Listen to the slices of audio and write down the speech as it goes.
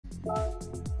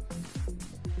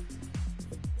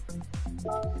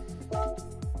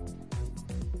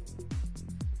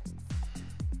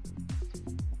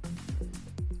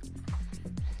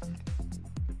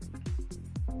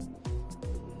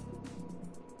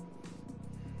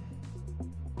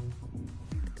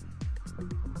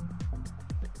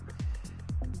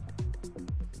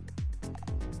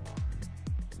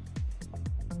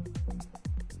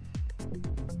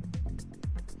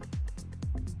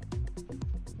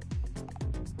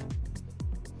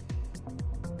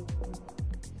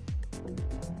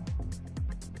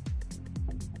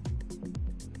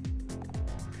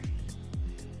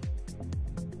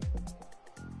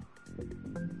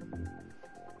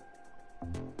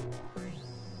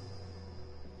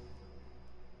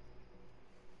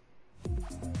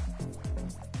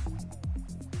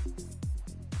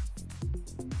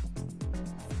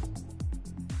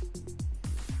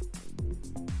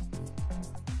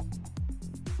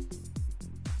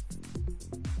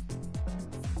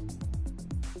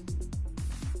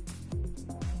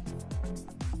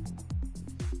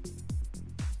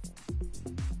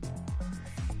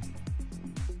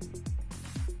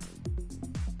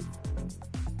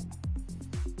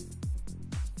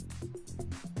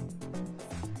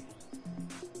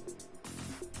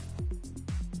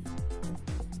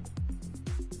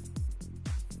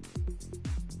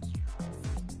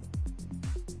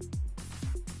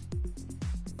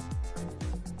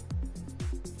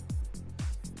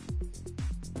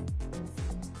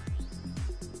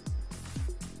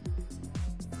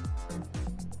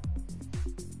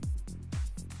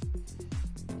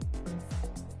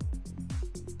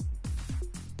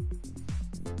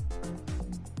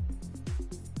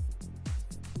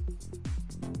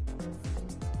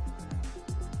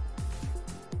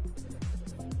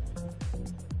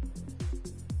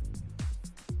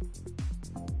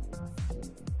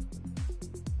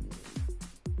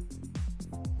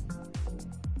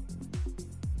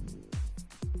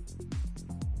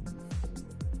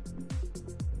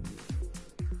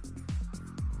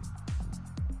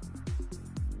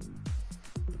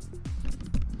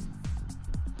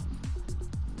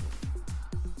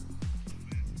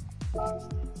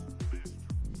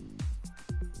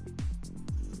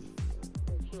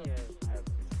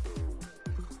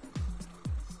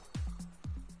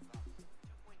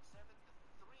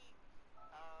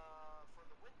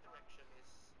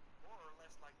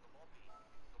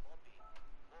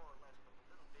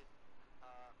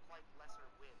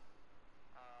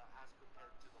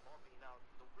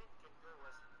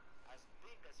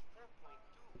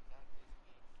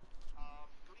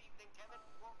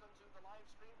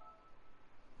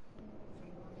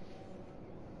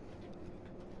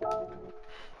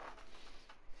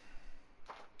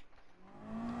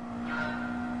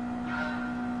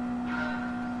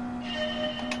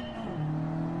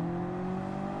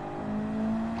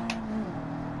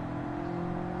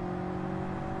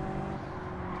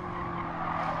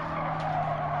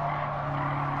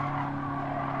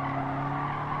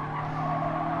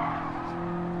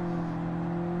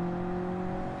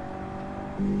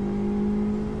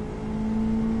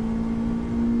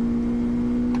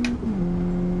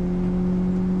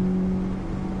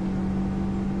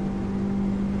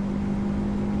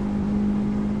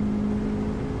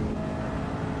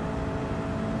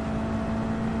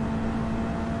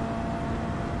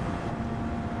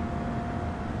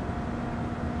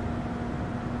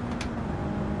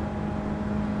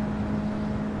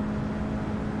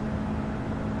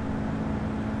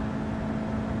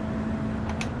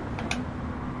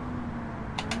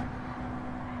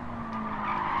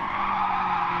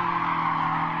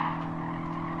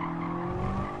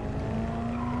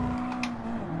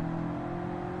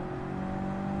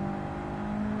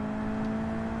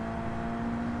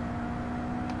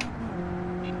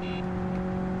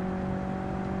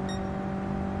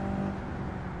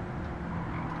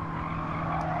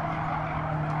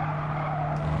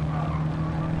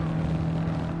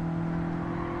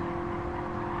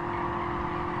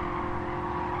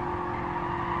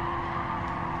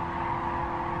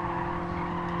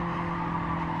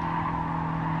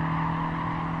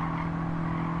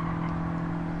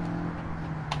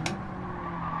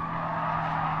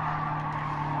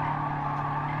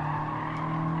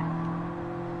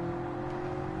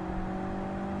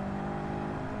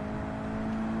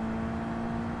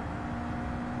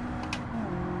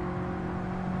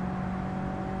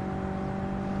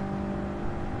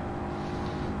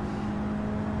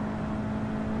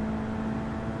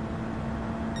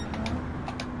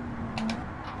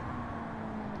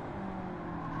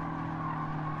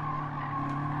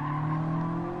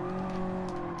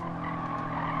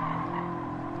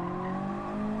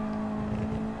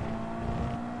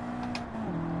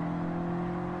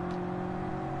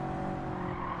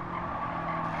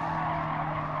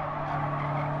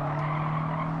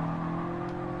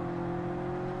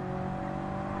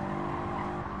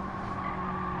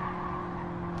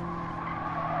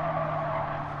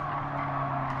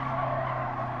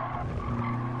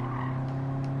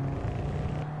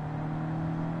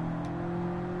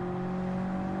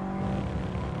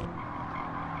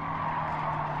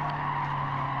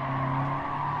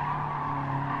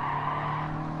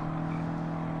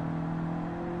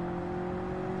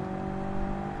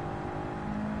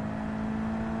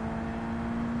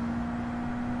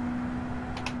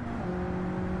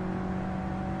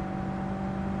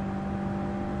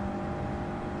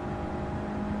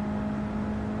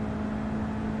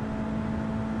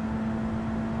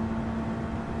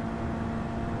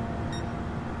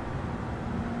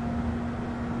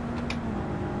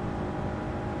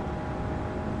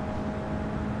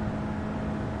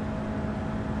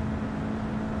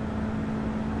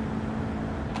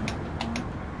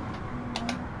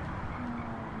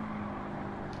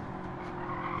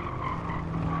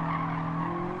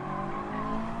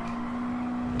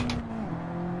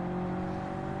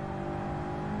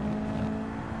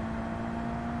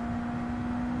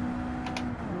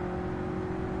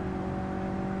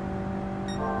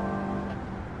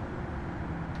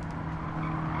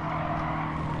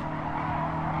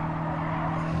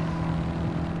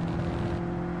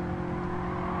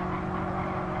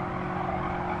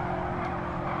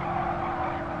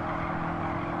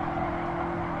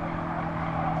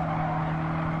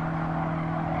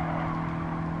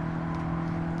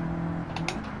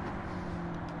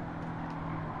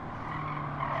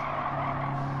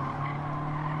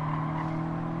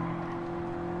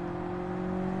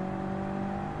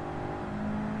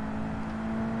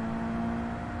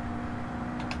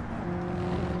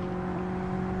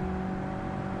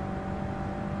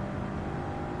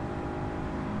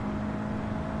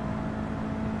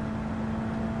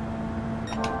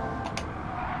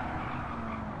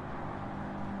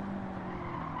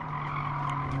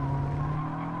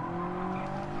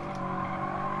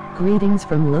Greetings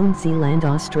from Lone Sea Land,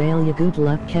 Australia. Good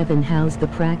luck, Kevin. How's the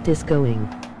practice going?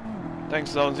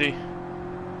 Thanks, Lonzy.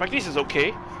 Practice is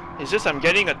okay. It's just I'm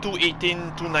getting a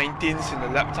 218, 219s in the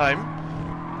lap time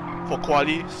for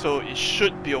quali, so it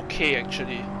should be okay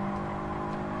actually.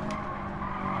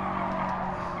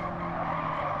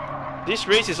 This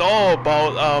race is all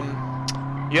about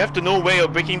you have to know where your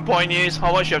braking point is,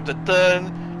 how much you have to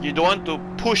turn. You don't want to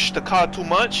push the car too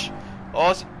much,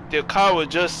 or the car will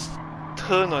just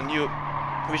turn on you,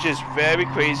 which is very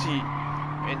crazy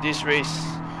in this race.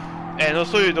 And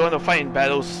also you don't want to fight in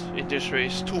battles in this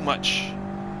race too much.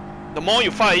 The more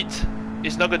you fight,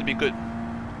 it's not going to be good.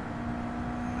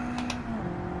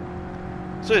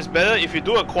 So it's better if you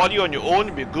do a quali on your own,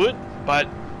 it'll be good, but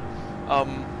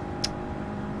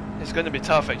it's going to be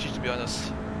tough actually, to be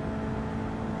honest.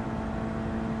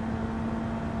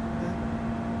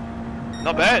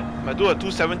 Not bad. I do a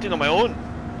 217 on my own.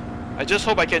 I just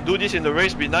hope I can do this in the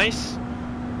race, be nice,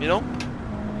 you know.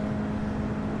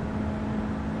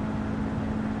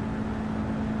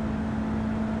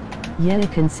 Yeah,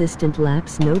 consistent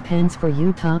laps, no pens for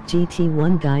you top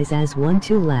GT1 guys as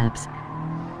 1-2 laps.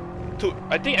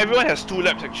 I think everyone has 2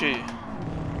 laps actually.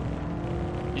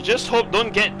 You just hope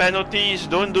don't get penalties,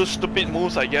 don't do stupid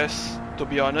moves, I guess, to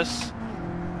be honest.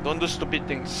 Don't do stupid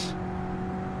things.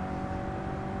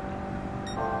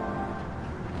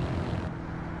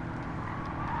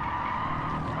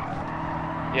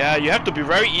 Yeah, you have to be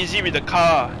very easy with the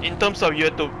car in terms of you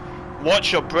have to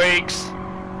watch your brakes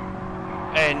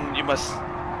and you must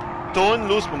don't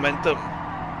lose momentum.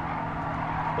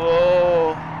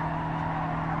 Oh,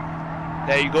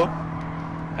 there you go.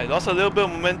 I lost a little bit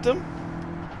of momentum.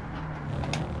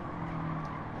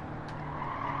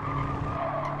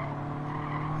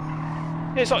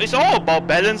 It's all about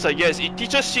balance, I guess. It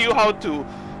teaches you how to,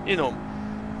 you know,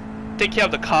 take care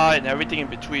of the car and everything in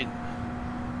between.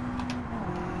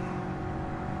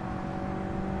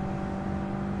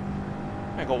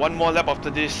 I got one more lap after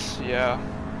this, yeah.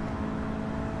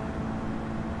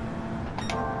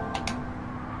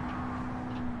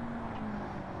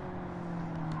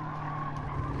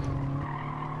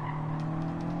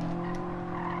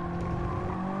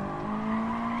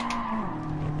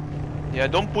 Yeah,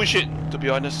 don't push it, to be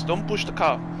honest. Don't push the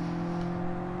car.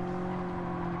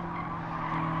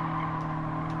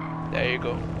 There you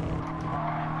go.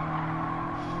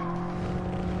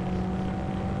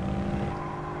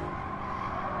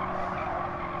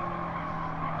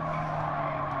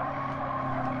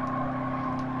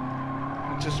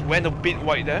 Just went a bit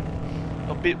wide there.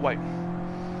 A bit wide.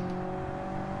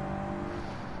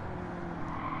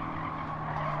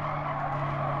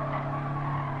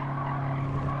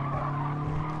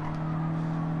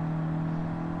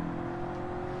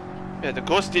 Yeah, the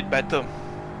Ghost did better.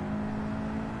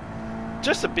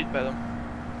 Just a bit better.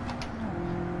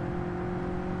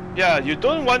 Yeah, you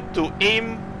don't want to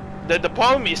aim. The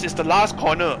problem is it's the last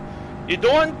corner. You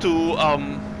don't want to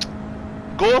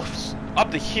go up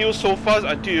the hill so fast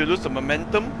until you lose the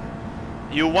momentum.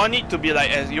 You want it to be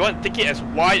like you want to take it as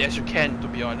wide as you can, to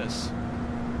be honest.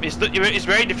 It's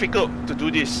very difficult to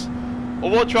do this.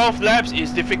 Over 12 laps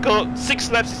is difficult.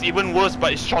 6 laps is even worse,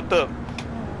 but it's shorter.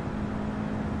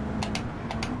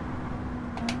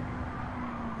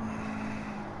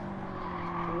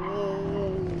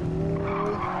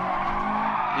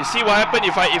 You see what happens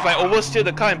if I oversteer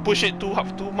the car and push it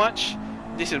too much?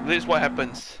 This is what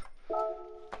happens.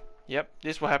 Yep,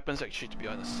 this is what happens actually, to be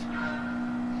honest.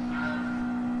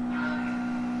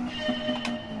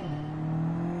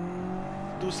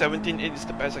 Do 17.8 is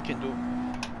the best I can do.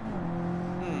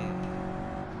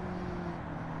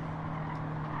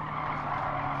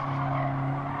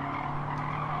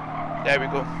 There we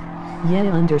go.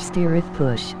 Yeah, understeer if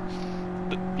push.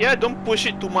 Yeah, don't push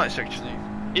it too much actually.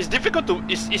 It's difficult to.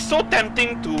 It's so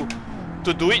tempting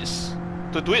to do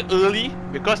it early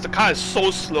because the car is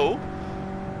so slow.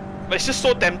 But it's just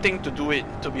so tempting to do it,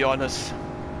 to be honest.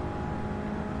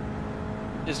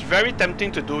 It's very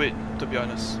tempting to do it, to be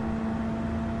honest.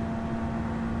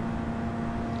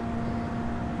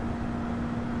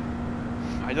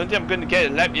 I don't think I'm going to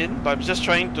get a lap in, but I'm just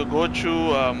trying to go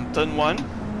through turn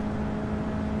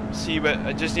 1. See where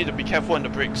I just need to be careful on the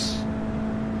brakes.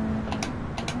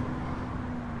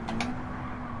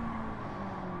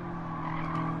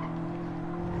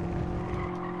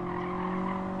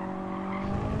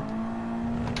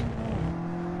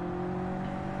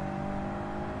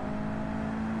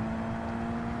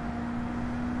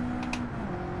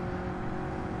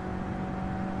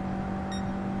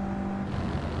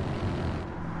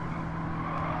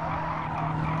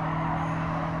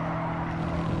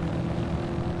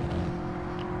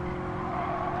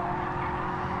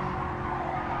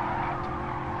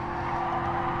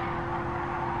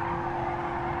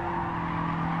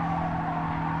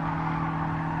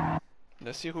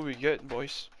 let's see who we get,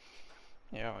 boys.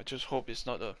 Yeah, I just hope it's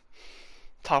not a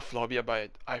tough lobby,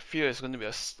 but I fear it's going to be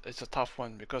it's a tough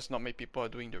one because not many people are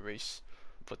doing the race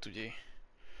for today.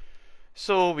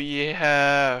 So we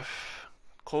have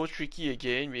Cold Tricky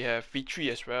again, we have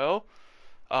V3 as well,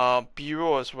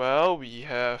 Biro as well, we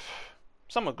have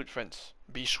some are good friends,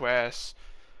 B-Schwaz.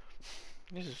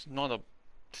 This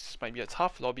might be a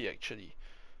tough lobby actually.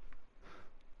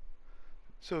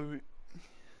 So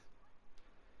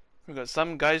we got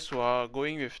some guys who are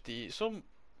going with the 1,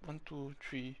 2,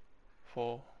 3,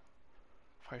 4,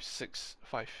 5, 6,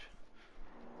 5.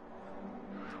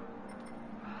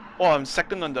 Oh, I'm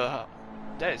second on the.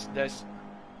 That's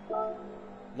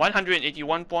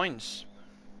 181 points.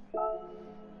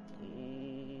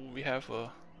 Ooh, we have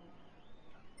a.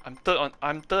 I'm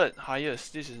third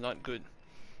highest. This is not good,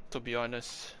 to be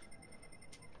honest.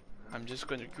 I'm just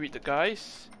going to greet the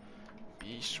guys.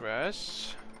 Be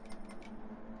stressed.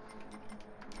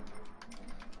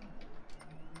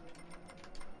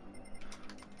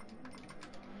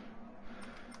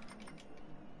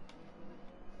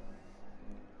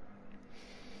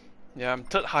 Yeah, I'm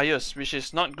third highest, which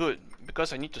is not good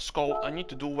because I need to score. I need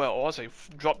to do well, or else I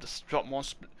drop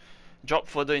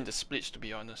further in the splits. To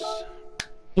be honest.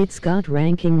 It's got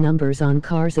ranking numbers on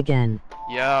cars again.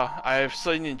 Yeah, I've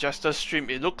seen in Jester's stream.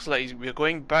 It looks like we're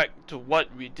going back to what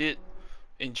we did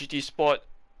in GT Sport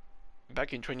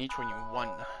back in 2021.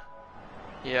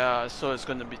 Yeah, so it's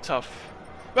gonna be tough.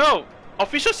 Well,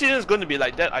 official season is gonna be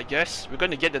like that, I guess. We're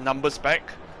gonna get the numbers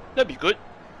back. That'd be good.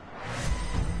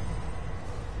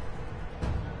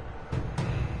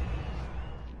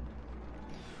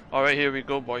 Alright, here we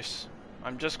go, boys.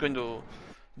 I'm just going to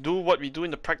do what we do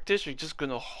in the practice. We're just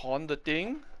gonna horn the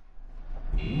thing.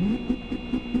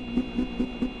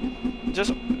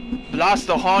 Just blast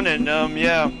the horn and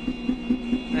yeah.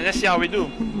 And let's see how we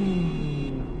do.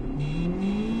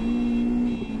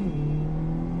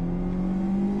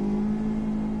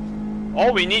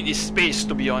 All we need is space,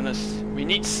 to be honest. We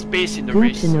need space in the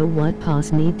race. Good to know what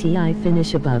pass need TI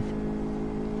finish above.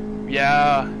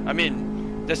 Yeah, I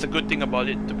mean, that's a good thing about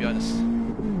it, to be honest.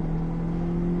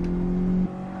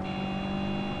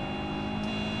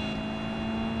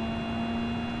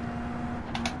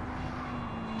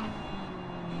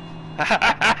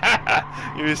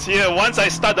 You see, once I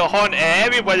start the horn,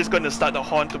 everybody's gonna start the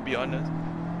horn, to be honest.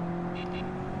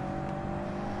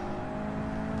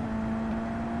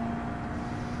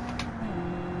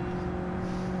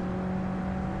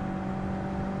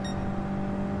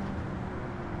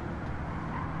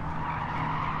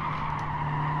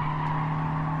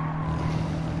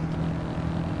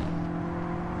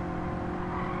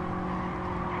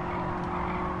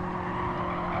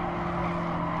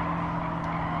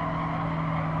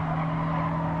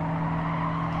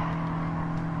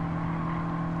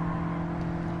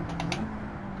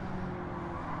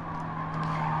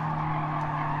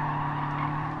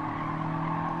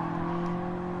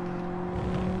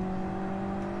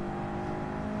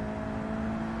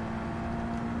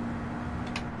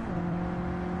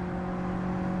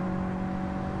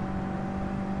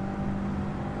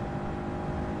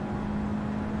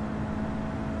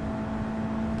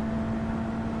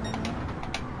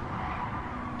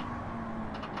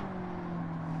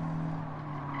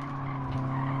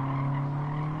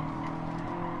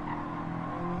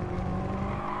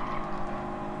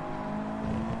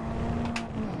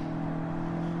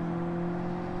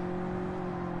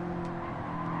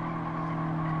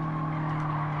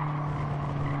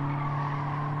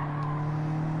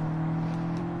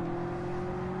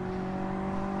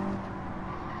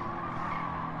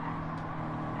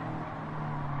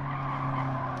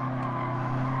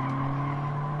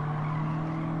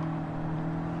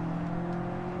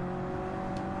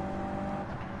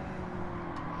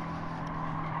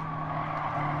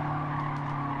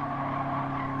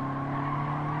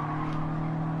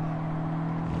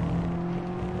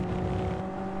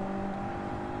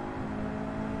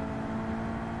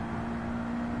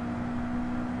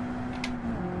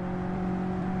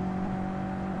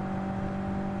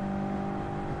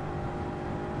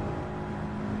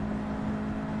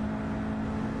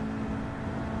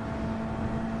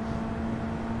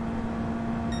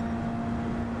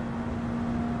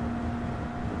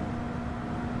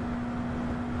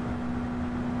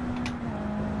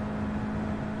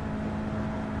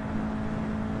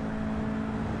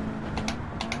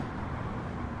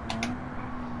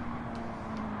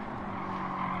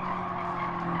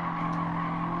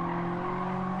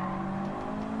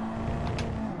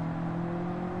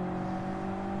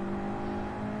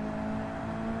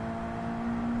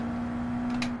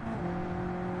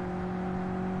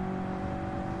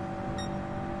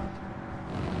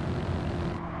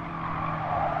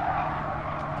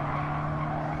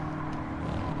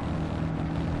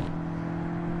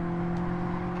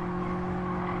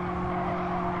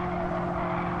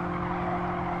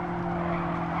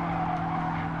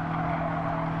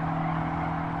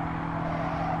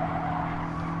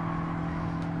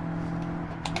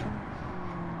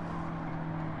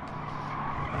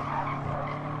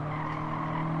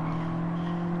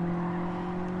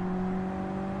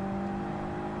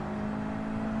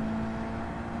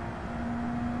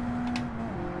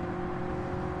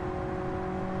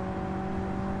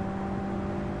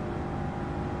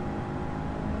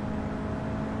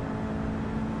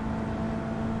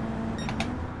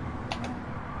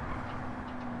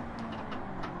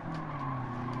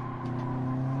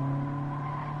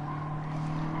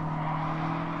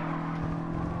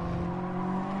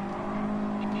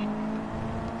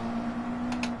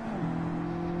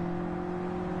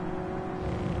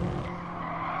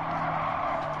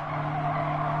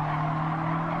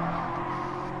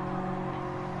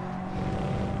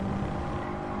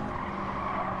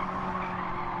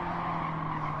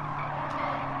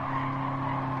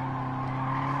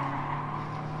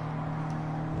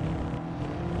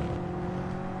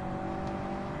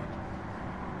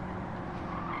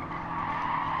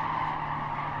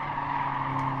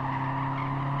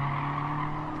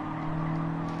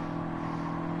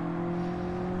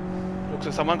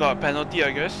 like someone got a penalty,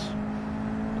 I guess.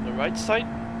 On the right side.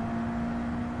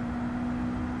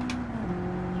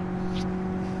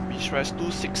 Beach Race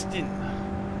 216.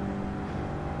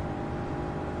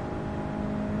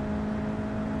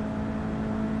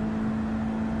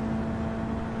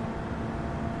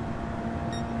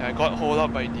 I got hold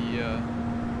up by the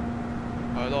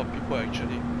a lot of people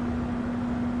actually.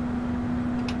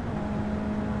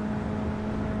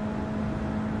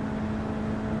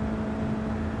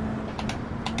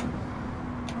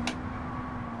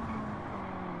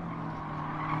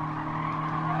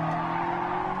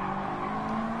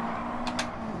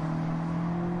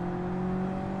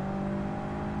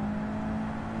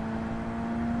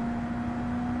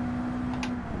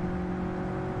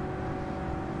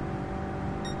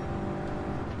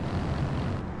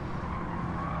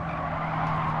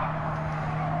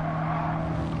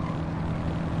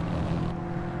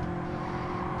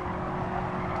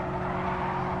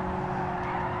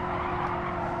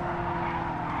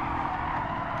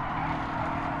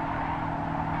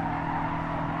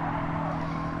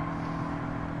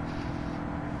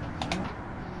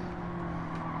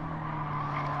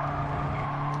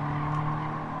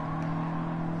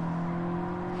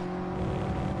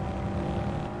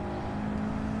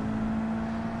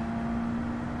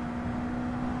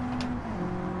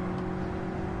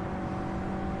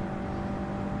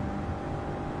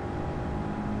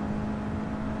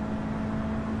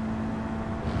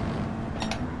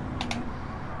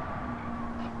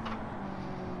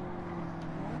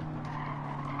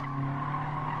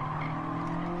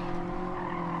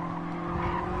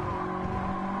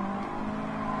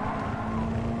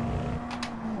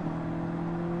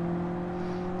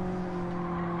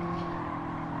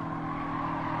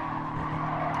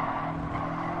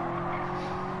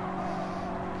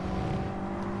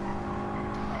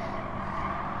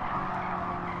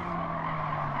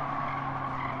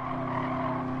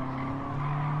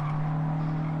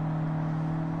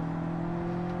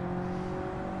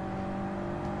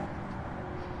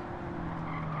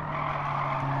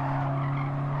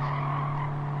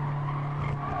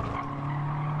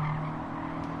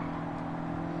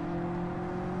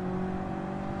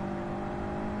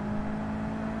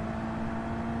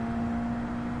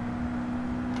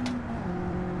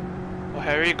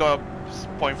 Harry got a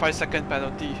 0.5 second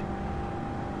penalty.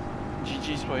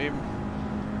 GG's for him.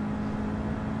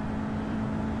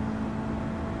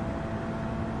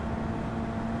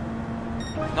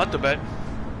 Not too bad.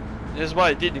 This is what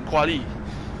I did in quali.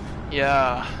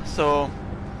 Yeah, so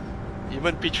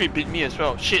even P3 beat me as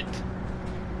well. Shit.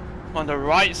 On the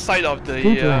right side of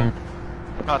the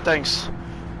thanks.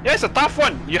 Yeah, it's a tough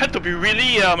one. You have to be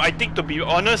really I think, to be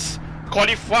honest,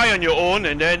 qualify on your own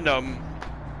and then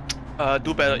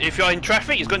do better. If you're in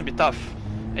traffic, it's going to be tough.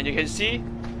 And you can see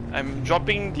I'm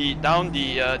dropping down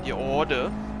the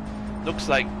order. Looks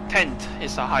like 10th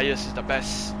is the highest, is the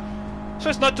best. So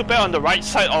it's not too bad on the right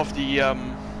side of the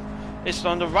it's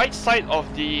on the right side of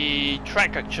the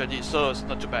track actually, so it's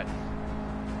not too bad.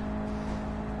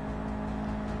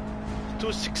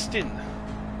 216.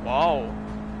 Wow.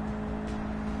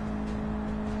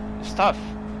 It's tough.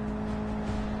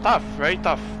 Tough, very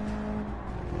tough.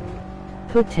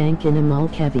 Put tank in a mall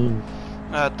cabin.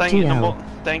 Thank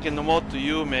you no more to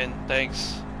you, man.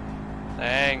 Thanks.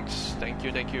 Thanks. Thank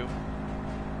you.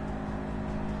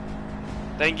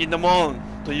 Thank you no more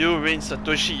to you, Rain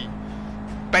Satoshi.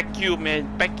 Back you,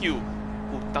 man. Back you.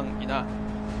 Utang ina.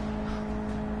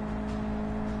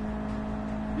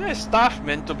 Yeah, it's tough,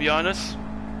 man, to be honest.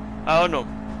 I don't know.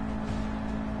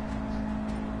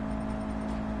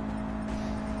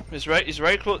 It's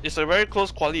very close. It's a very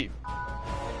close quali.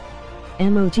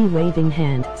 Emoji waving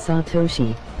hand,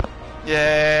 Satoshi.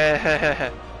 Yeah.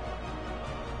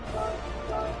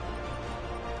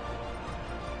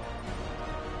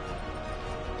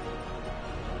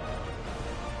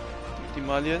 50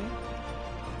 million.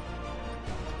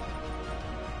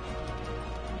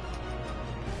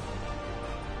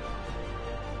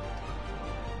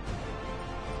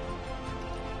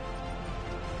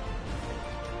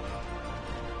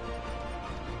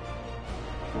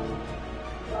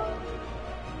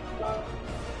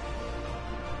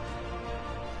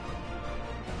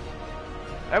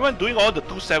 Everyone doing all the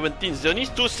 217s. The only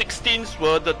 216s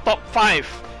were the top 5.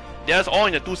 They're all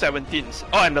in the 217s.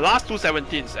 Oh, and the last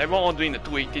 217s. Everyone all doing the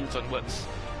 218s onwards.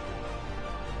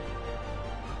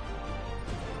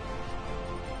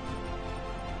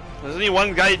 There's only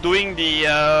one guy doing the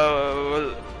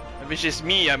which is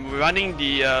me. I'm running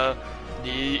the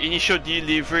initial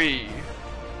delivery.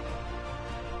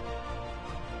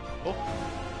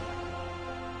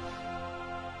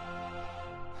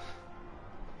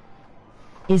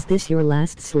 Is this your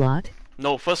last slot?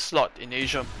 No, first slot in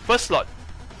Asia. First slot.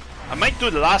 I might do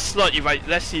the last slot if I...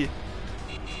 Let's see.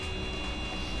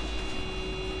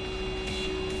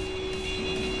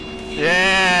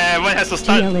 Yeah, everyone has to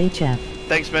start. GLHF.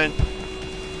 Thanks, man.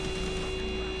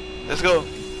 Let's go.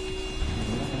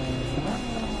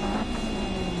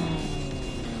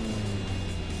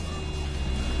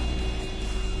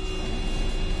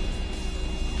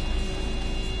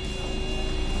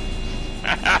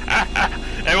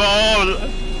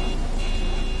 Everyone.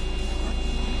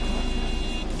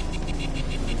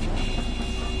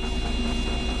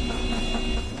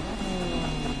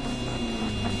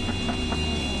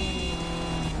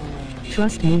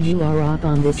 Trust me, you are up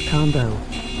on this combo.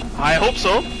 I hope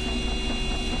so.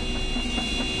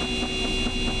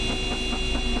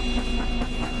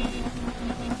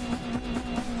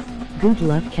 Good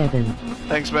luck, Kevin.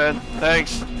 Thanks, man.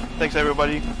 Thanks. Thanks,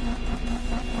 everybody.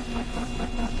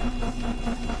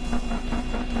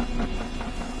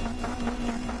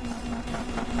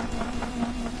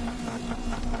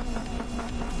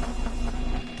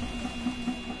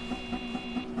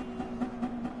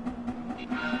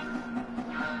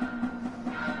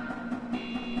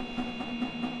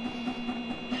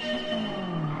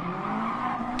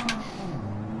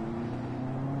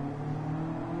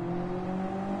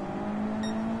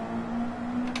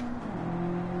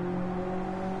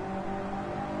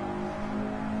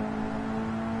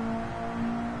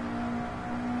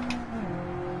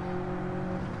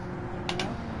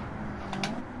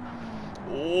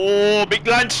 Oh, big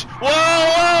lunch! Whoa,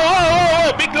 whoa,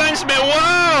 whoa, whoa! Big lunch, man!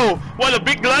 Wow! What a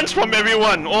big lunch from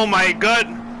everyone! Oh my god!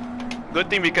 Good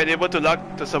thing we can able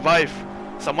to survive.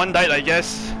 Someone died, I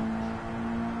guess.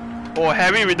 Oh,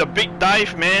 Harry with the big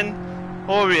dive, man!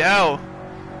 Holy hell!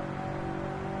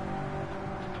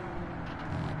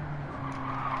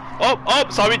 Oh, oh!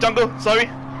 Sorry, Jungle. Sorry.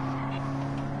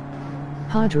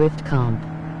 Hard drift comp.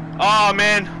 Oh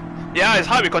man, yeah, it's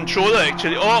hard with controller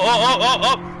actually. Oh, oh, oh, oh,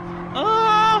 oh!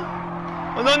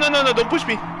 Oh, no, no, no, no, don't push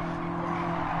me.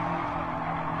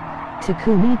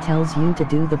 Takumi tells you to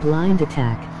do the blind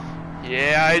attack.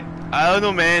 Yeah, I don't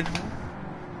know, man.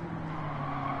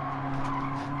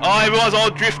 Oh, everyone's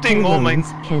all drifting. Oh my.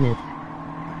 Kenneth.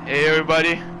 Hey,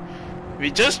 everybody.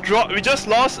 We just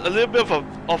lost a little bit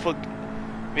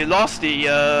we lost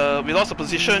the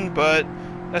position, but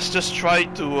let's just try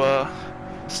to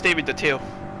stay with the tail.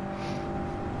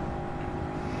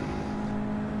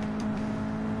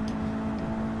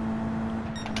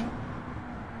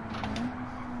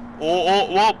 Oh, oh,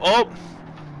 whoa, oh!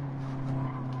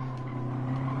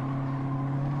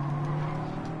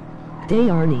 Day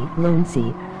Arnie, Lone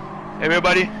Sea.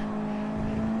 Everybody.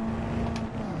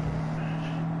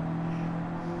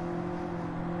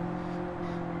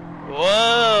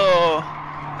 Whoa!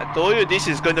 I told you this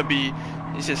is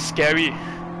scary.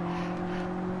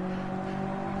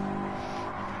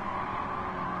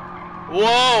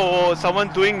 Whoa! Someone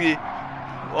doing the...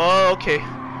 Oh, okay.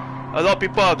 A lot of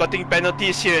people are getting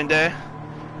penalties here and there.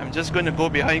 I'm just gonna go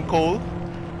behind Cole.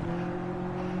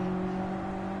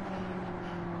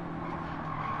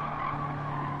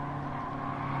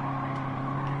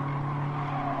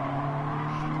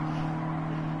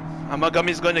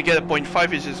 Amagami is gonna get a 0.5,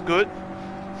 which is good.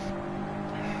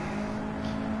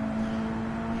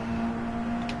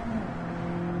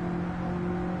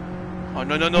 Oh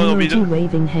no no no no! We do.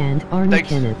 Waving hand, Arnie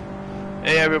Kenneth.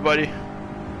 Hey everybody.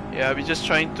 Yeah, we're just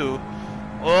trying to...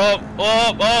 Oh,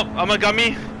 oh, oh,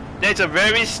 Amagami. That's a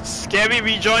very scary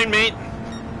rejoin, mate.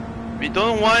 We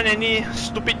don't want any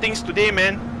stupid things today,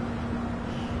 man.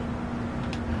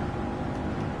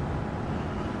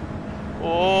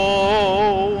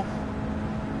 Oh.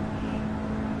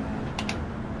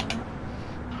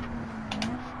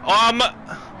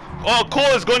 Oh,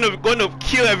 Cole is going to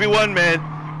kill everyone, man.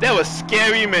 That was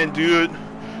scary, man, dude.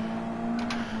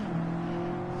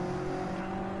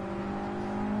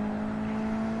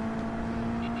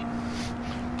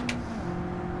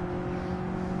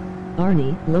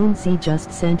 Arnie, Lone Sea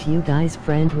just sent you guys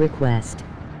friend request.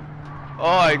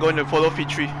 Oh, I'm going to follow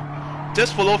Fitri.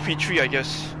 Just follow Fitri, I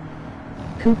guess.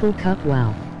 Cooper Cup,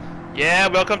 wow. Yeah,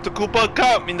 welcome to Cooper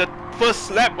Cup in the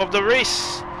first lap of the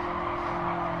race.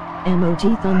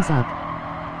 Emoji thumbs up.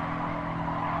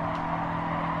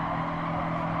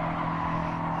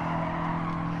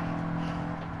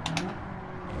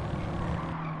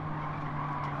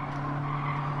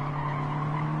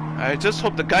 I just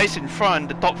hope the guys in front,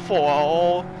 the top 4 are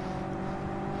all...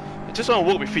 I just want to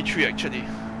work with Fitri actually.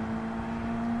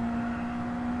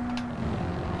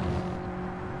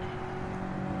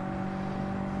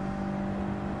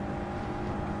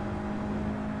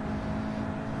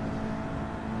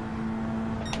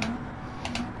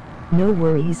 No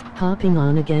worries, hopping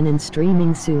on again and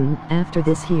streaming soon. After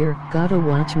this here, gotta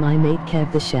watch my mate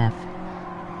Kev the chef.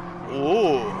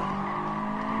 Oh.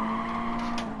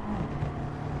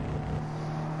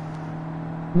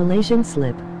 Malaysian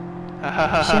slip.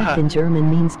 Chef in German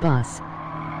means boss.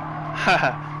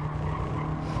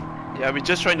 Yeah, we're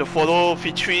just trying to follow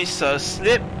Fitri's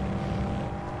slip.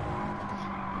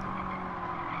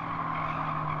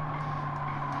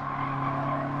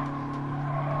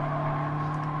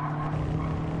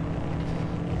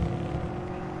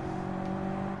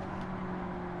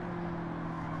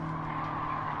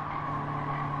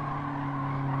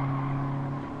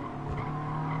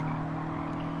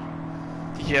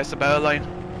 He has a better line.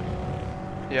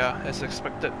 Yeah, as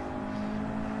expected.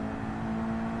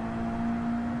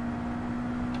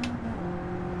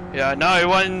 Yeah, now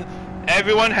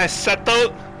everyone has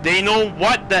settled. They know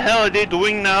what the hell are they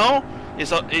doing now.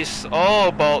 It's all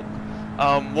about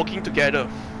working together.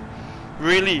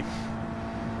 Really.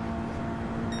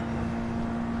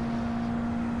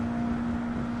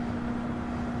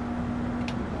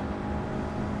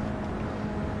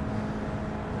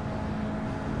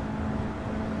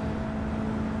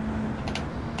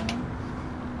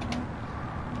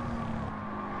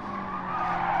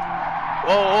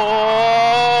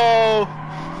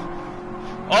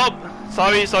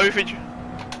 Sorry, Fitch.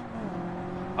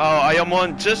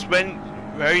 Ayamon just went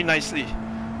very nicely.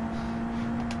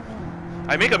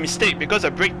 I make a mistake because I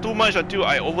brake too much until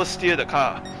I oversteer the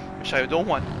car, which I don't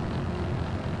want.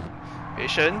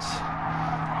 Patience.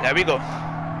 There we go.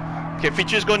 Okay,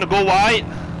 Fitch is going to go wide.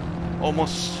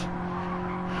 Almost.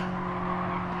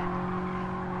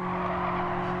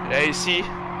 There you see.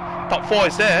 Top 4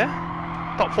 is there.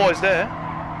 Top 4 is there.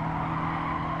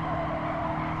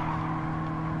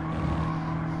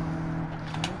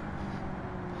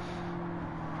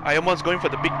 Ayamon's going for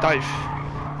the big dive.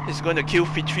 He's going to kill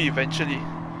Fitri eventually.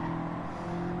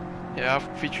 Yeah,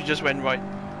 Fitri just went right.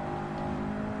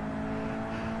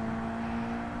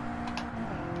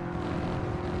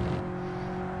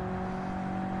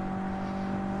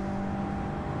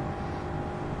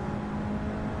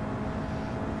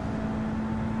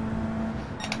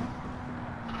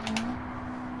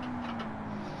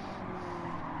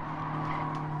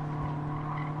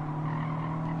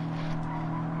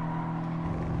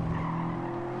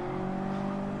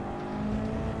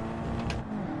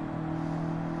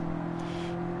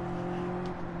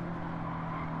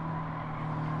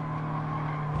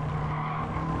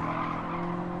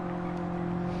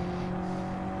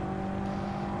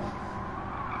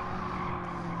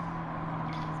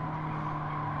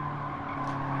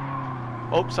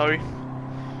 Oh, sorry.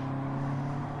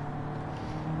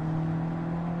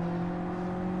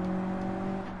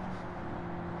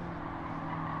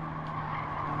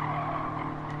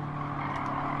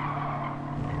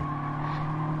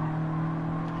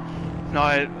 No,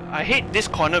 I hate this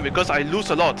corner because I lose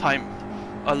a lot of time.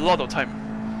 A lot of time.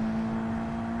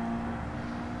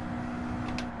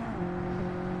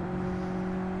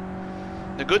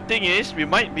 The good thing is we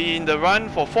might be in the run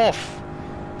for 4th.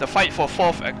 The fight for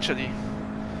 4th actually.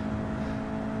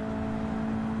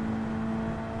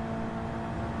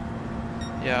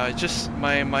 Yeah, it's just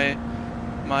my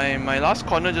last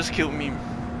corner just killed me.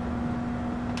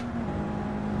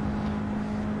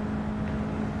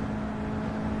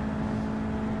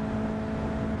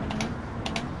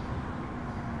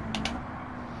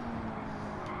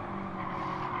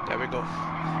 There we go.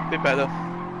 Bit better.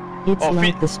 It's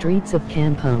like the streets of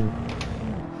Kampong.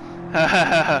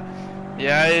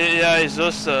 yeah, it's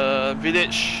just a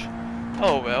village.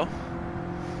 Oh well.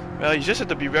 Well, you just have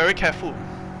to be very careful.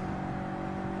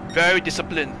 Very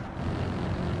disciplined.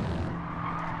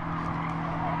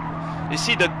 You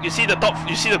see the top.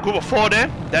 You see the group of 4 there.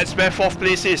 That's where 4th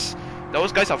place is.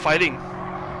 Those guys are fighting.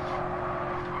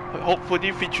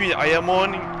 Hopefully, Fitri and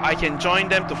Ayamon, I can join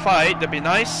them to fight. That'd be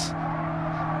nice.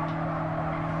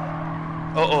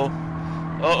 Uh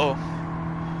oh.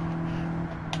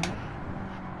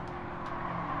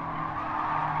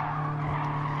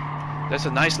 That's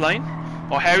a nice line.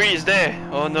 Oh, Harry is there.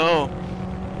 Oh no.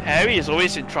 Harry is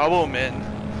always in trouble, man.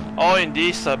 All in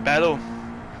this battle.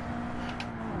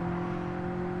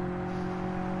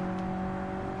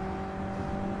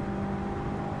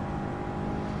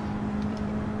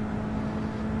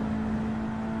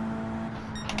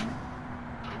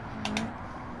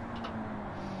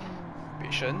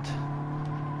 Patient.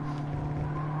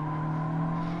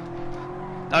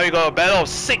 Now we got a battle of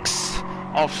 6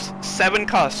 of 7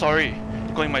 cars. Sorry,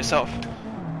 going myself.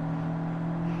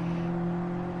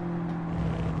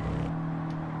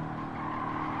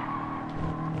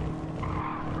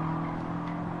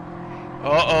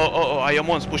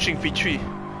 Ayamon's pushing V3.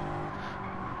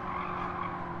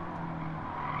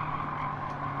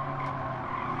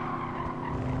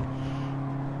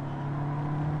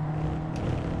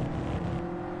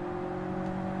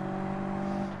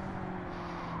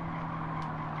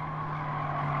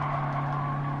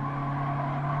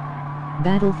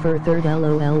 Battle for third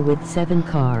LOL with 7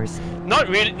 cars. Not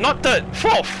really, not third,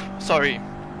 fourth. Sorry,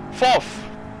 fourth.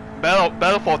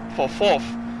 Battle for fourth.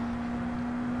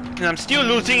 And I'm still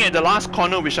losing at the last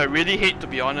corner, which I really hate, to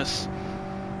be honest.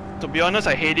 To be honest,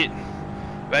 I hate it.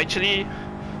 But actually,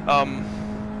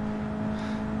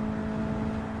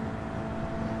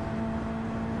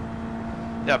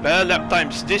 yeah, better lap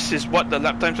times. This is what the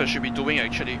lap times I should be doing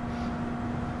actually.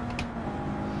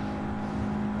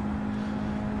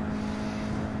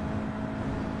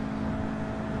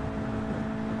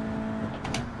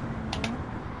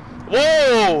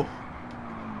 Whoa!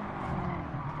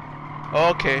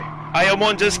 Okay,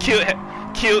 Ayamon just killed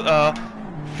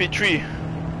Fitri,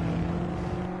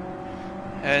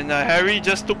 and Harry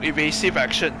just took evasive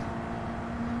action.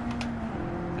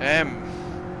 Damn.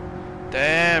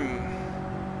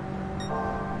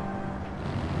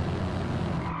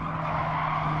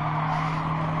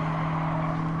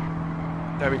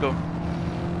 There we go.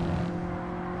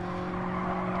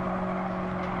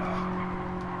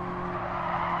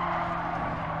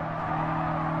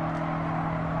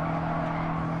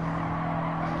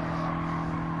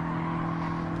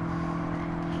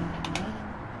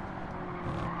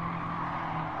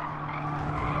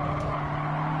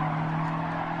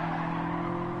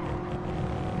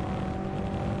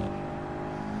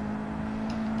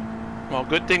 Well,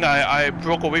 good thing I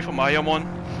broke away from Ayamon.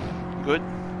 Good.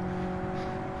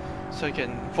 So I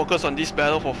can focus on this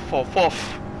battle for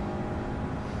fourth.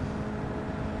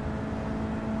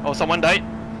 Oh, someone died?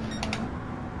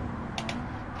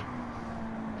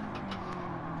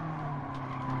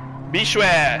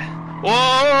 Bishware!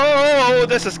 Whoa!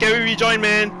 That's a scary rejoin,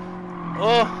 man!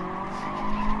 Oh!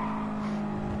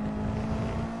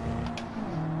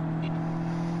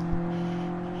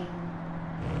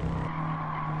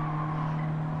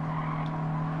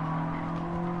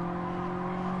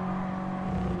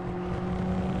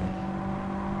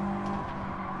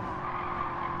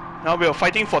 Now we are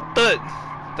fighting for third.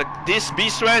 This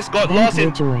beast race got lost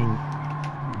in.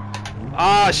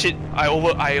 Ah shit! I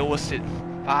overstayed.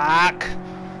 Fuck.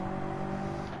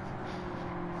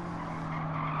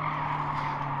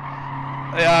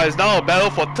 Yeah, it's now a battle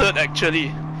for third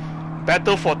actually.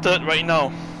 Battle for third right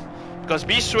now, because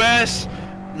beast race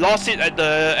lost it at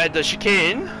the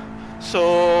chicane.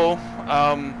 So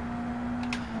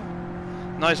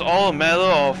now it's all a matter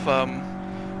of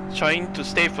trying to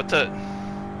stay for third.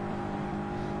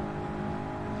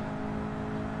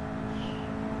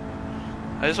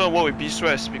 I just want to work with Beast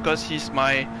West because he's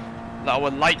our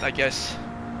light, I guess.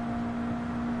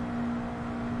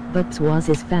 But Swaz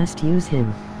is fast, use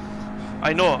him.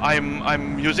 I know,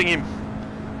 I'm using him.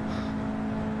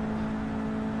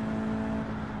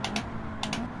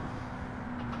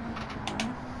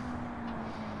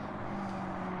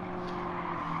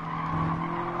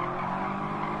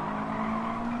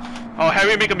 Oh,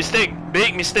 Harry make a mistake.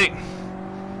 Big mistake.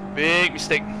 Big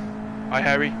mistake. Hi,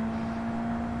 Harry.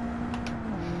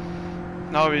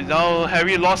 Now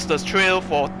Harry lost the trail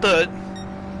for third.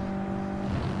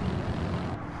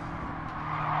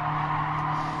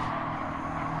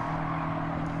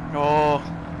 Oh.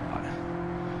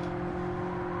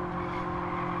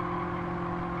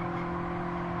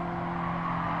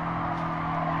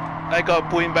 I gotta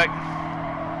pull him back.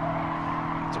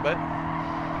 Too bad.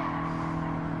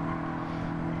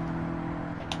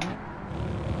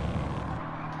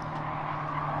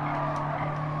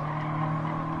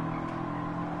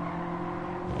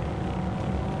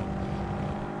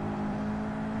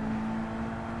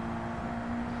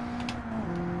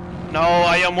 Now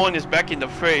Ayamon is back in the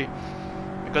fray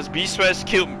because Beast West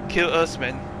killed us,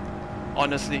 man.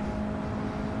 Honestly,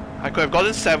 I could have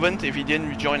gotten 7th if he didn't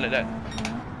rejoin like that.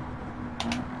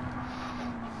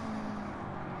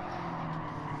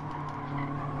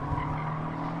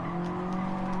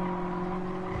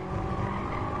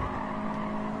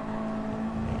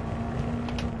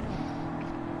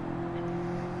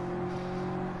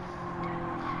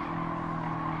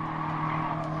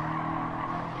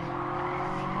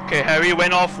 Okay, Harry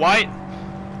went off wide.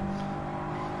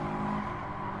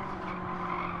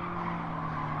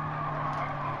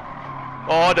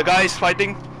 Oh, the guy is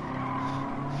fighting.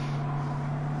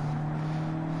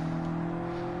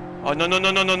 Oh, no.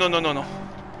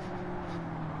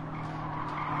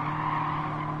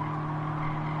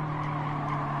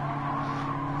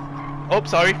 Oh,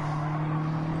 sorry.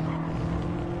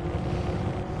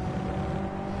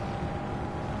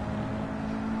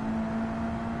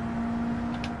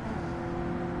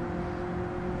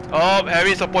 Oh,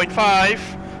 Harry's a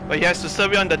 0.5, but he has to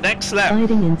serve it on the next lap.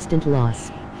 Fighting instant loss.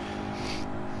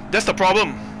 That's the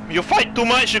problem. You fight too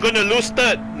much, you're going to lose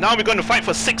third. Now we're going to fight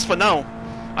for 6 for now.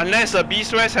 Unless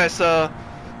Beastwest has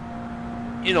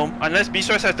unless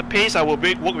Beastwest has the pace, I will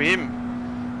work with him.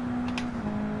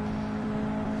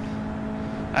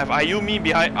 I have Ayumi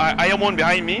behind, Ayamon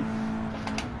behind me.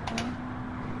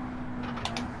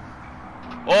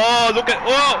 Oh, look at,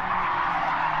 oh,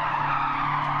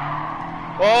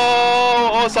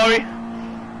 sorry.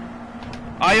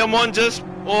 Ayamon just,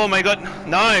 oh my god.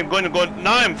 Now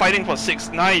I'm fighting for 6.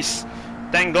 Nice.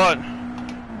 Thank god.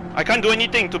 I can't do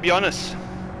anything, to be honest.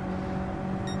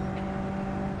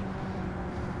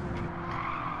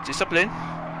 Discipline.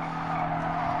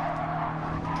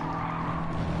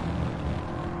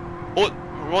 Oh,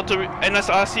 rotary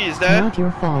NSRC is there. Not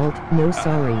your fault, no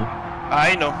sorry.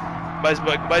 I know. But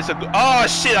it's a good. Oh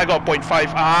shit, I got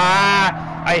 0.5.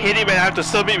 Ah, I hate it when I have to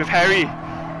serve it with Harry.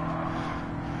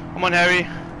 Come on, Harry.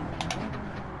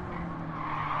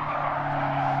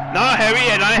 Now Harry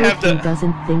and I have the...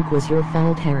 doesn't think was your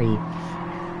fault, Harry.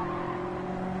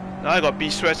 Now I got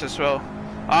Beastwest as well.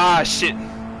 Ah shit.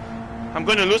 I'm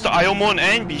gonna lose the Iomon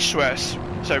and Beastwest.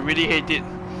 So I really hate it.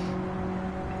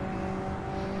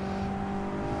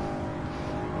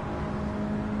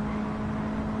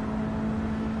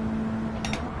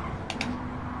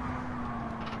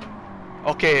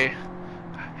 Okay.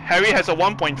 Harry has a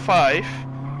 1.5.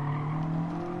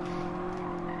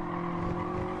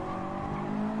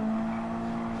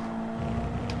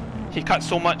 He cut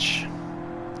so much.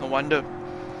 No wonder.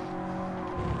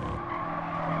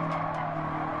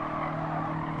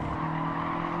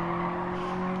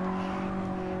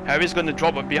 Harry's gonna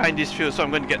drop behind this field, so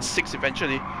I'm gonna get 6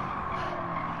 eventually.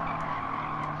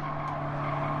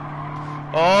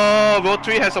 Oh, Road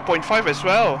 3 has a 0.5 as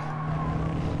well.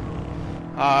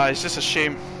 Ah, it's just a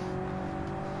shame.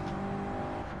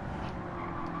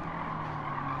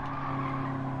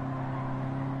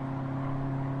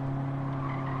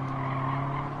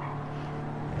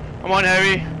 Come on,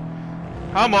 Harry.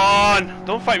 Come on.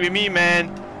 Don't fight with me, man.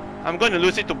 I'm going to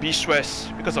lose it to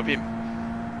Beastwest because of him.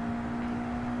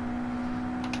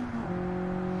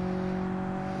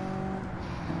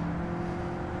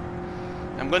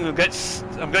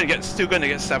 Still going to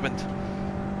get 7th.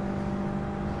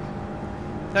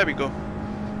 There we go.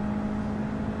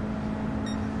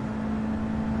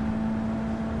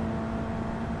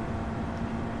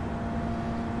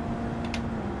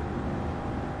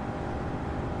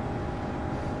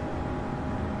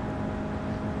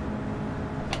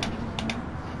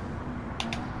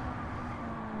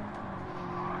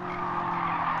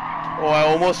 Oh, I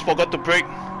almost forgot to brake.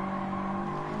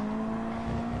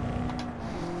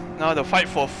 Now the fight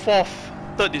for 4th.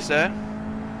 3rd is there.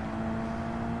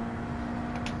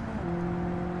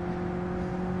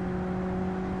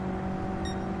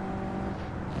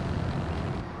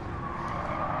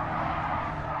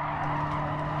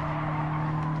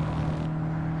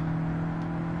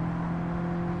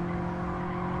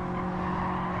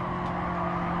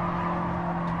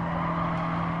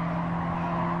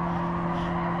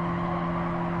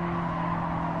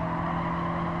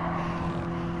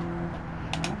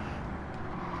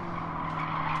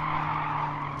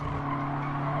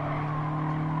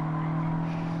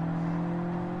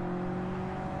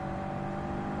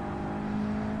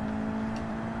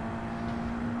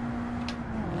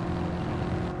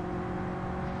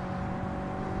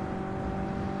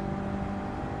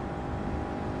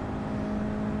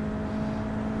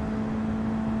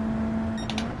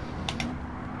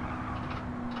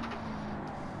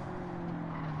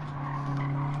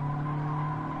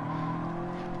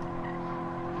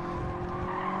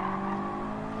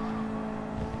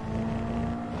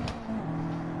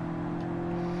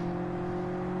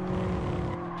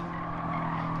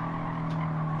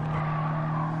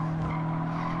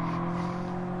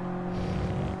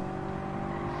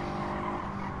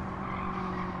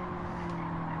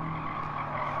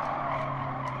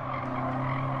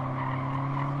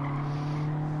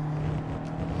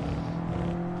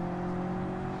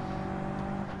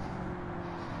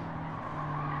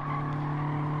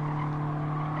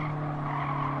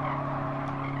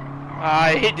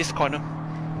 I hate this corner.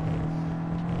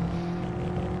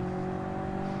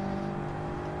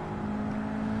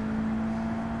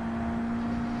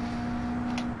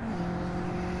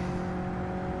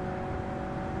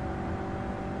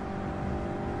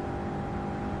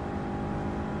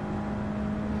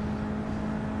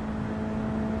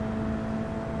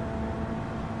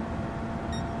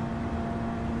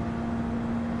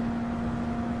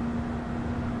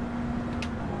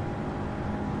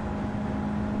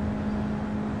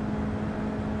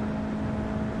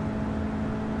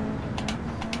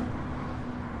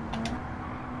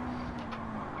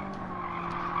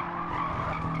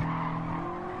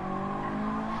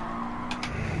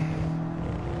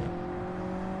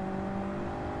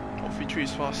 V3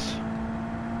 is fast.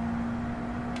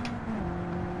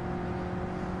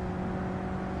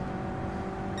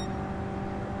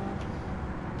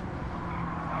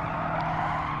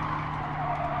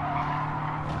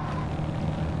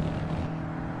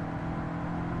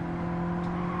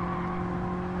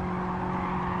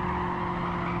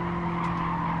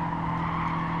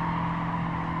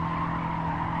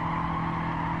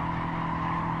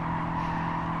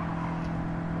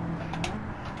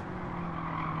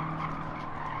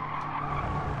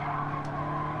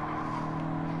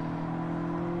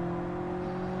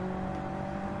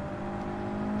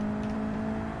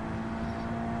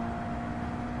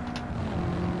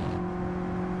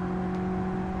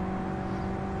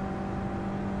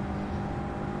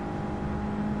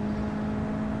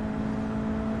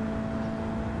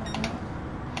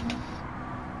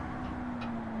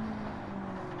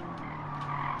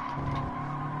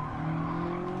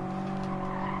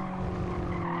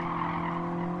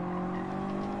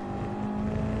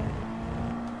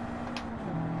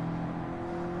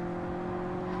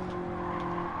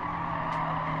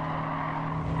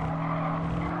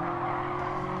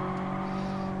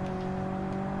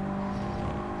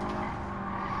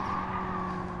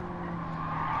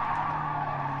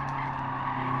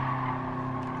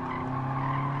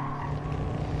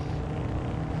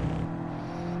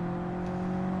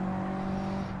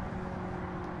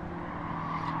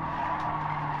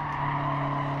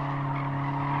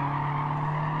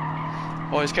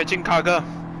 Oh, he's catching Kaga.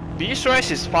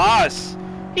 B-Stress is fast.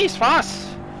 He's fast.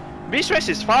 B-Stress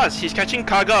is fast. He's catching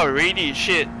Kaga already.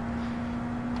 Shit.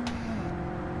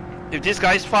 If these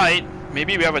guys fight,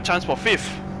 maybe we have a chance for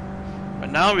 5th. But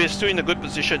now we're still in a good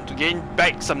position to gain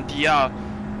back some DR.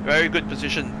 Very good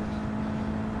position.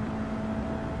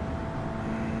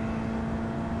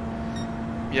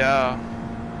 Yeah.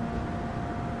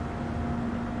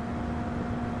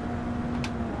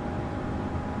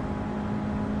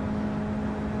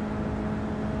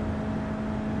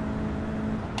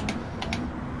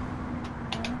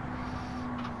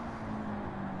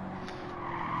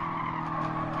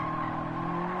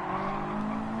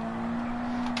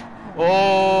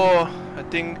 Oh, I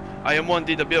think Iron One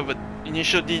did a bit of an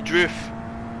initial D-drift.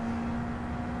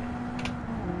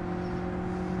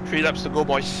 3 laps to go,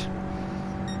 boys.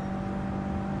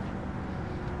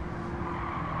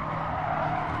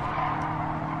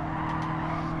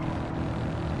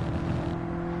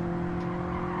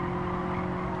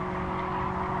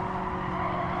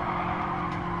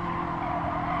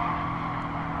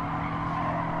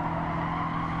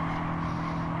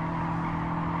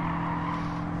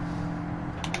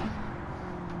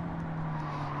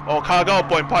 Oh, Kaga got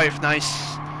 0.5,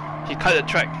 nice. He cut the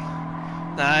track.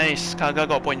 Nice, Kaga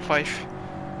got 0.5.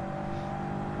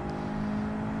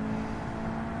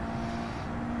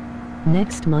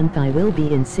 Next month I will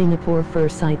be in Singapore for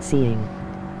sightseeing.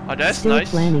 Oh, that's Still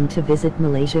nice. planning to visit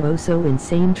Malaysia, oh so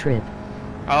insane trip.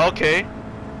 Oh, okay.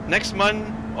 Next month,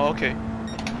 oh, okay.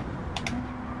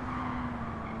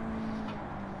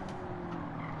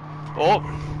 Oh,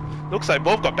 looks like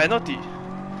both got penalty.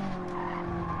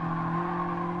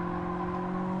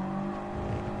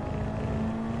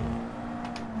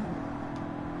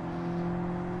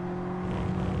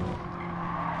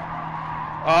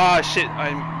 Ah shit,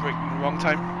 I'm braking wrong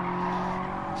time.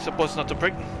 Supposed not to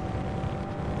brake.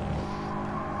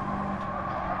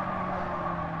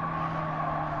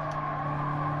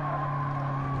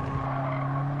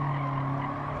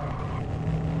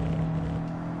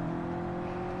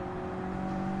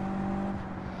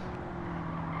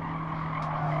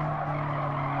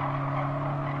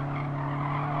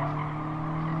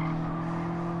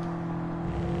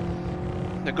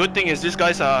 The good thing is these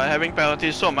guys are having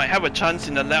penalties, so I might have a chance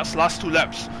in the last 2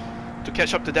 laps to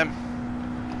catch up to them.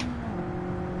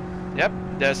 Yep,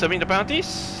 they're serving the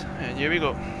penalties, and here we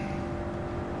go.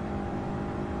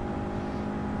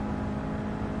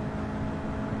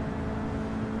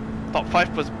 Top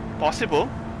 5 was possible.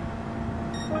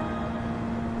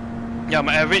 Yeah,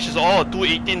 my average is all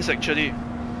 218s actually,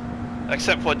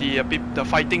 except for the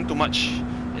fighting too much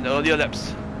in the earlier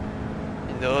laps.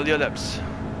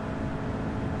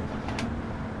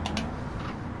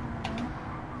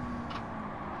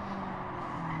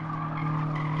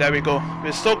 There we go.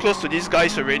 We're so close to these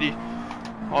guys already.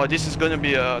 Oh, this is gonna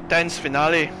be a tense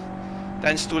finale.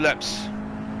 Tense 2 laps.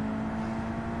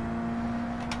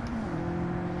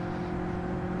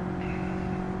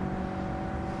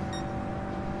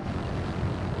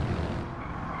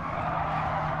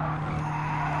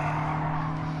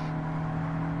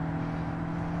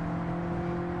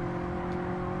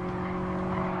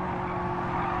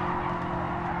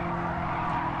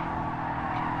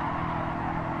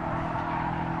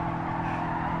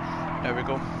 There we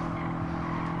go.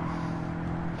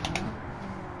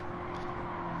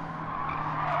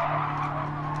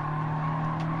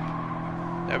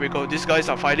 There we go. These guys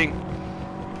are fighting.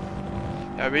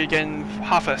 Yeah, we gain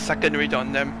half a second rate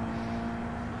on them.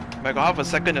 I got half a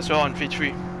second as well on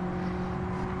V3.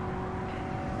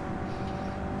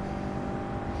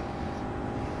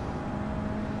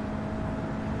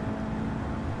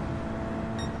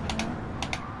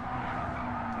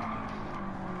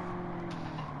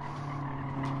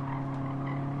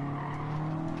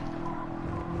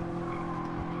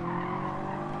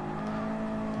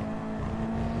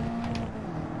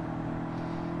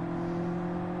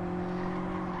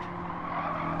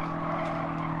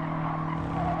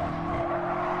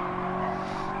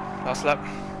 Last lap.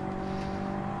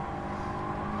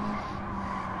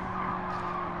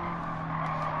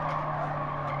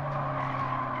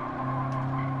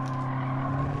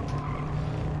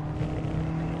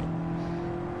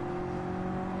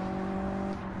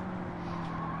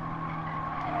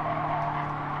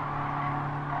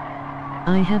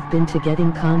 I have been to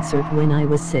getting concert when I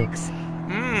was 6.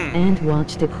 And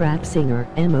watched a crap singer,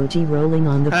 emoji rolling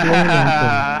on the floor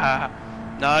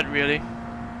laughing. Not really.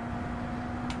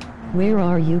 Where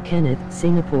are you, Kenneth?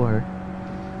 Singapore.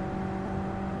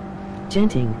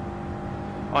 Genting.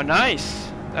 Oh,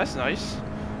 nice. That's nice.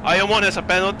 Iron 1 has a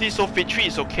penalty, so V3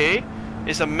 is okay.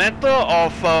 It's a matter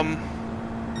of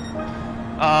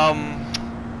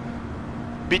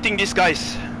beating these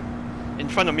guys in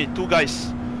front of me. 2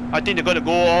 guys. I think they're gonna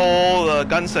go all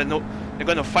guns and they're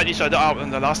gonna fight each other out on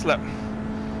the last lap.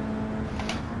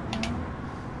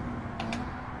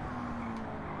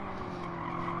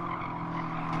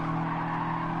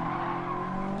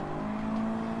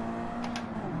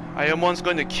 Iron 1's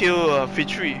going to kill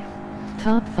V3.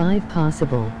 Top 5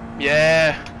 possible.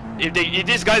 Yeah. If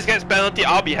these guys get penalty,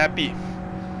 I'll be happy.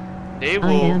 They will.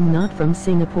 I am not from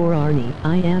Singapore, Arnie.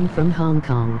 I am from Hong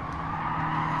Kong.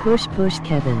 Push, push,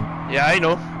 Kevin. Yeah, I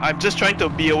know. I'm just trying to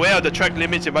be aware of the track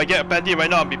limits. If I get a penalty right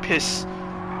now, I'll be pissed.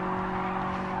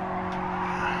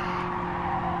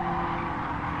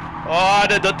 Oh,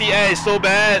 the dirty air is so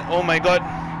bad. Oh my god.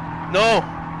 No.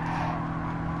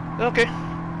 Okay.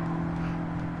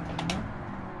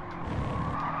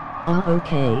 Oh,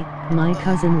 okay. My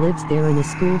cousin lives there in a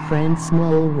school friend's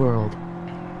small world.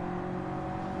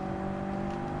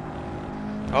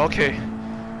 Okay.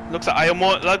 Looks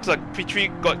like looks like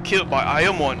V3 got killed by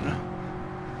Iron 1.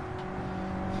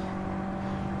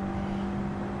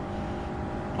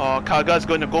 Oh, Kaga's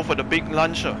going to go for the big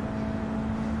launcher.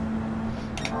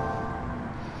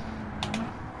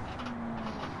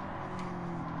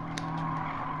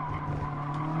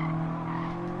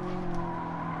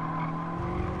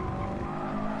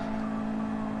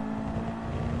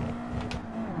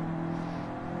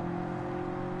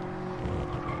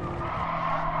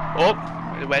 Oh,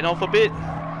 it went off a bit,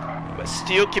 but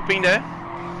still keeping there.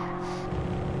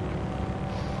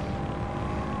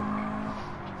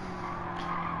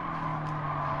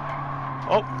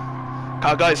 Oh,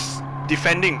 Kaga is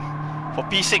defending for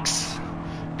P6.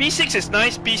 P6 is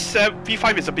nice, P7,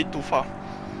 P5 is a bit too far.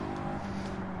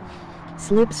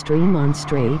 Slipstream on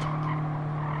straight.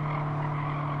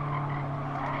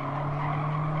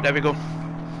 There we go.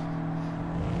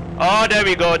 Oh, there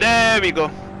we go, there we go.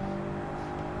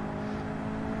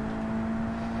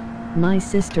 My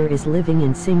sister is living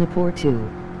in Singapore too.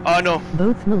 Oh no.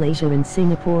 Both Malaysia and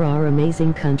Singapore are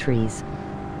amazing countries.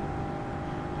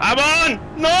 I'm on!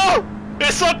 No!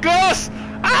 It's so close!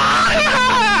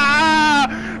 Ah!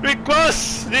 We're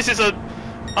close! This is a...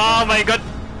 Oh my god.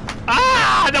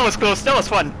 Ah! That was close. That was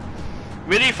fun.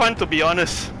 Really fun, to be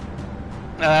honest.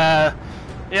 Yeah,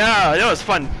 that was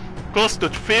fun. Close to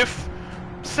 5th.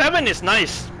 7 is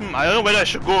nice. I don't know whether I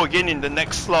should go again in the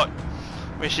next slot,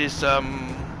 which is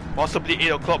possibly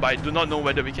 8 o'clock, but I do not know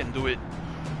whether we can do it.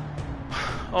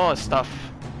 Oh, stuff.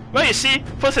 Well, you see,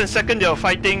 1st and 2nd they are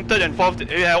fighting, 3rd and 4th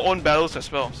they have own battles as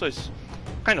well, so it's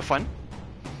kind of fun.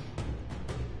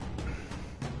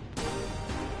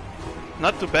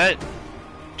 Not too bad.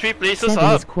 3 places 7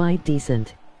 up. is quite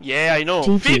decent. Yeah, I know.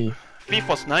 GG. 5th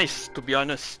was nice, to be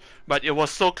honest, but it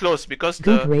was so close because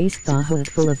Good race, Tahoe,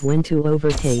 full of when to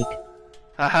overtake.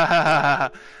 Yeah,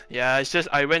 it's just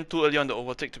I went too early on the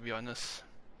overtake, to be honest.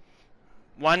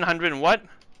 100 and what?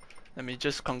 Let me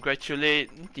just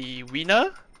congratulate the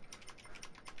winner.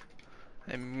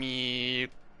 Let me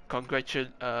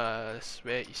congratulate, where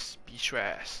is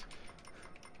Beachgrass?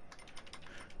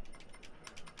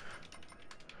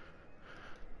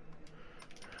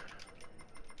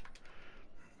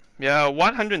 Yeah,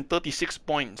 136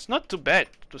 points. Not too bad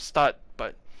to start,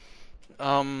 but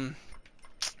where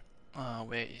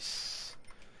is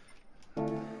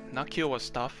Nakio was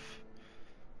tough.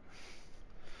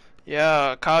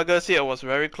 Yeah, Kargas here was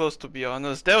very close, to be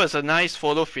honest. That was a nice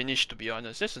photo finish, to be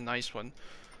honest. That's a nice one.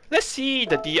 Let's see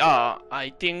the DR.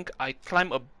 I think I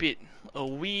climbed a bit, a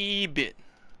wee bit.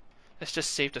 Let's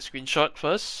just save the screenshot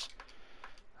first.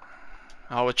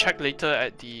 I will check later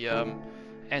at the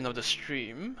end of the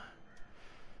stream.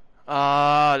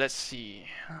 Let's see.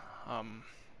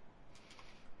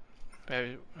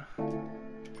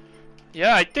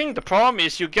 Yeah, I think the problem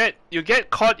is you get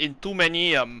caught in too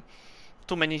many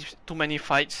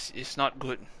fights is not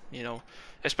good, you know.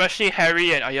 Especially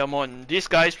Harry and Ayamon. These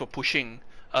guys were pushing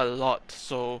a lot,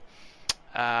 so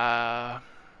yeah,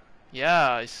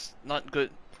 it's not good.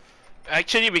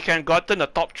 Actually, we can gotten a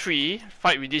top 3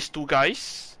 fight with these two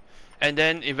guys, and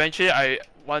then eventually I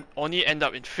only end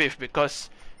up in 5th because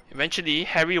eventually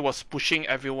Harry was pushing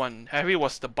everyone. Harry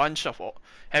was the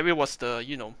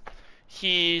you know,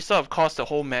 he sort of caused the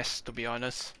whole mess, to be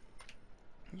honest.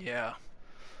 Yeah.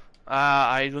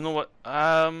 I don't know what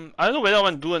I don't know whether I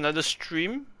want to do another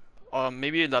stream or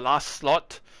maybe the last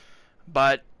slot,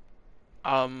 but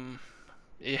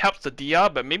it helps the DR,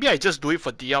 but maybe I just do it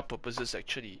for DR purposes.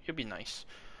 Actually, it'd be nice,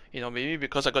 you know, maybe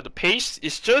because I got the pace.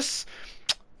 It's just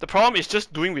the problem is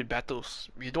just doing with battles.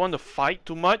 We don't want to fight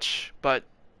too much, but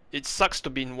it sucks to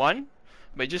be in one,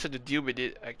 but you just have to deal with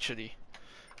it actually.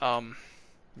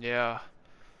 Yeah,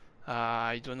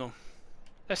 I don't know.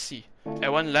 Let's see.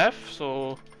 Everyone left,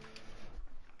 so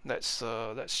let's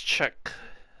check.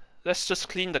 Let's just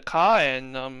clean the car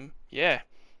and yeah,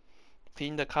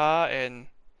 clean the car and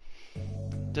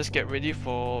just get ready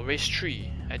for race 3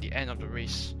 at the end of the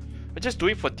race. But just do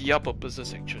it for DR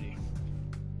purposes actually.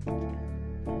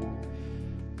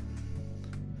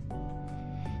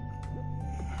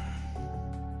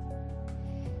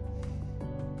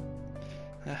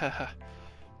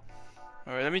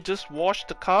 Alright, let me just wash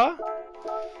the car.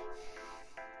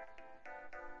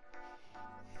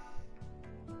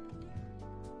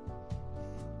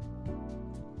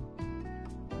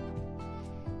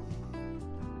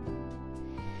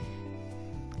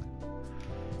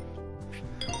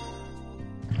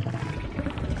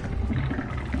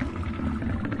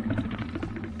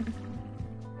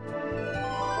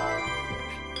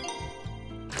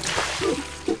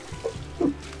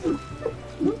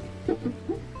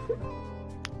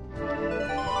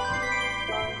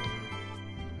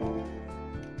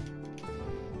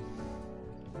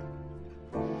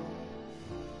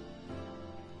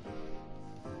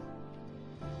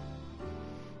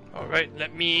 Alright,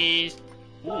 let me...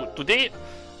 Ooh, today...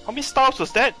 How many stars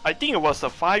was that? I think it was a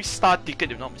 5-star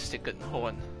ticket if not mistaken. Hold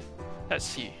on. Let's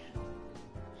see.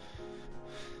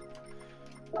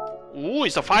 Ooh,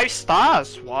 it's a 5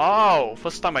 stars! Wow!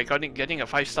 First time I got getting a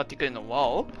 5-star ticket in a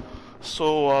while.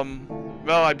 So,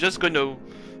 well, I'm just going to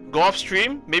go off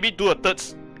stream. Maybe do a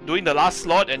doing the last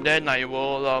slot, and then I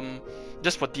will,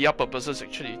 just for DR purposes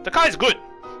actually. The car is good!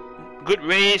 Good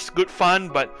race, good fun,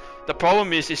 but the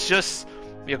problem is it's just...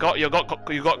 You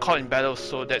got caught in battles,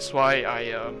 so that's why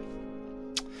I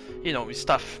you know, it's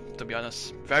tough, to be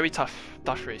honest. Very tough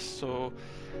race. So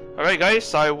alright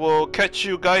guys, I will catch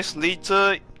you guys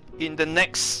later in the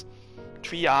next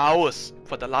 3 hours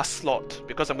for the last slot,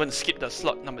 because I'm going to skip the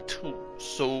slot number 2.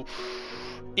 So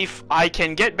if I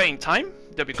can get back in time,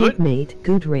 that'll be good. Mate,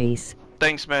 good race.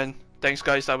 Thanks man. Thanks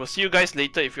guys. I will see you guys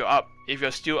later if you're up. If you're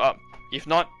still up. If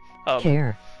not,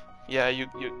 care. Yeah,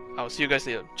 I'll see you guys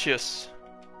later. Cheers.